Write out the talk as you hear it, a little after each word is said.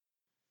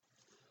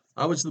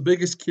I was the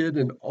biggest kid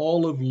in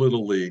all of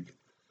Little League.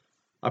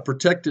 I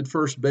protected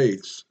first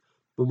base,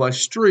 but my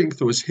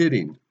strength was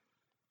hitting.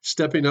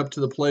 Stepping up to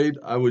the plate,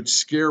 I would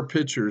scare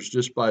pitchers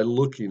just by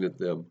looking at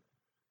them.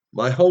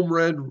 My home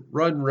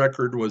run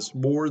record was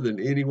more than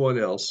anyone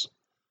else.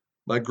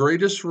 My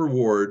greatest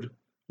reward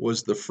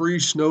was the free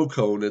snow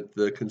cone at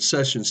the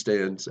concession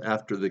stands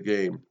after the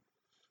game.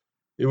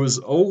 It was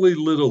only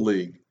Little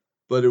League,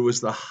 but it was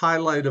the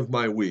highlight of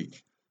my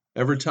week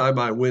every time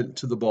I went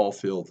to the ball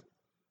field.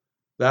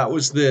 That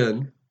was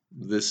then,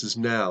 this is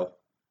now.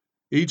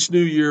 Each new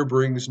year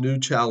brings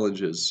new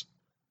challenges.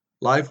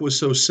 Life was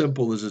so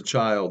simple as a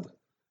child.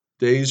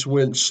 Days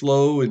went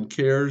slow and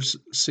cares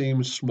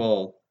seemed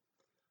small.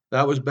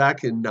 That was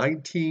back in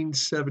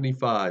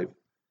 1975.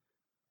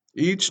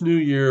 Each new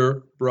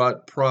year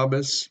brought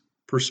promise,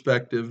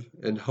 perspective,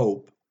 and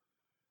hope.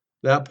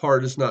 That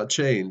part has not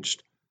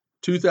changed.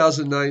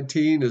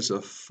 2019 is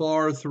a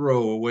far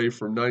throw away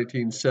from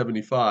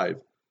 1975,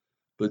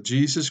 but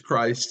Jesus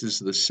Christ is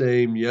the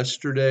same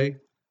yesterday,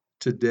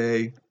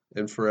 today,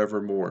 and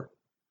forevermore.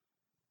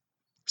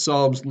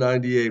 Psalms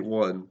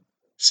 98:1.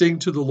 Sing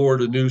to the Lord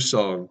a new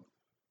song,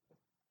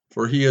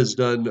 for he has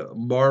done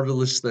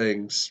marvelous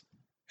things.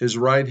 His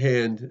right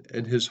hand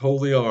and his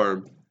holy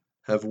arm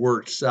have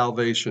worked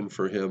salvation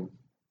for him.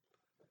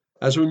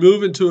 As we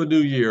move into a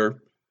new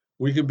year,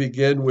 we can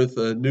begin with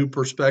a new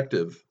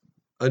perspective.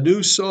 A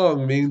new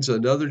song means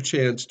another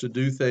chance to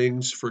do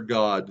things for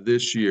God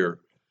this year.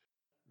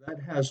 That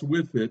has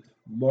with it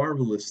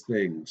marvelous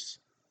things.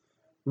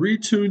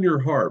 Retune your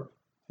harp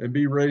and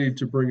be ready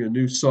to bring a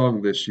new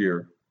song this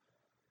year.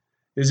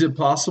 Is it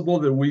possible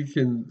that we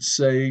can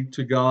say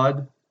to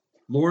God,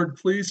 Lord,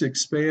 please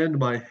expand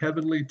my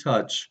heavenly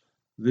touch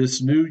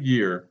this new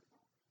year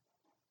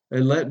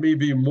and let me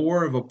be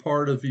more of a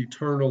part of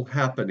eternal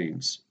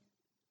happenings?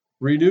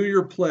 Renew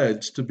your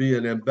pledge to be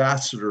an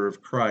ambassador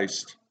of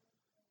Christ.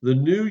 The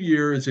new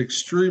year is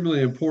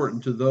extremely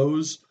important to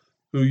those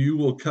who you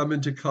will come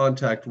into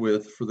contact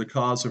with for the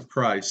cause of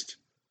Christ.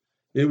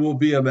 It will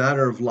be a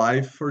matter of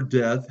life or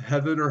death,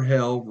 heaven or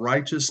hell,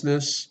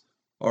 righteousness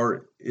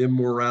or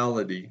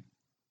immorality.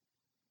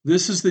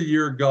 This is the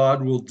year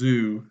God will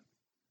do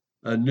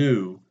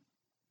anew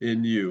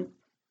in you.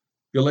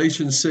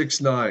 Galatians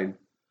 6:9.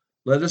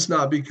 Let us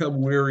not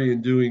become weary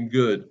in doing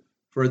good,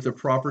 for at the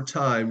proper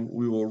time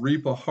we will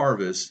reap a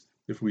harvest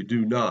if we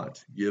do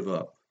not give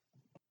up.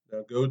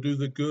 Now go do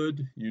the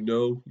good you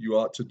know you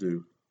ought to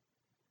do.